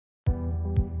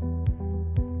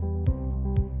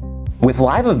With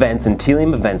live events in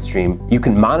Telium Event Stream, you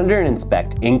can monitor and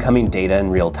inspect incoming data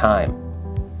in real time.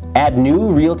 Add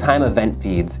new real-time event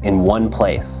feeds in one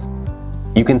place.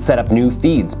 You can set up new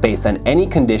feeds based on any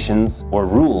conditions or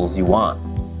rules you want.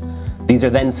 These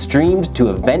are then streamed to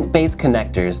event-based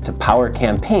connectors to power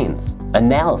campaigns,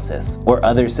 analysis, or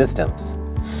other systems.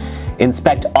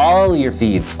 Inspect all your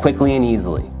feeds quickly and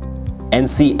easily, and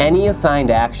see any assigned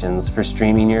actions for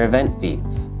streaming your event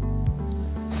feeds.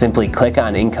 Simply click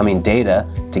on incoming data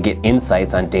to get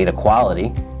insights on data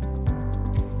quality.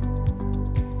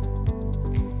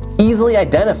 Easily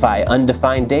identify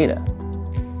undefined data.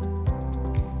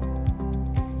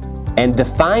 And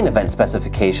define event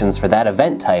specifications for that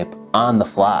event type on the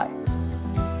fly.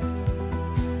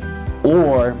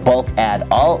 Or bulk add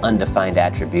all undefined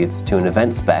attributes to an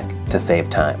event spec to save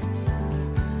time.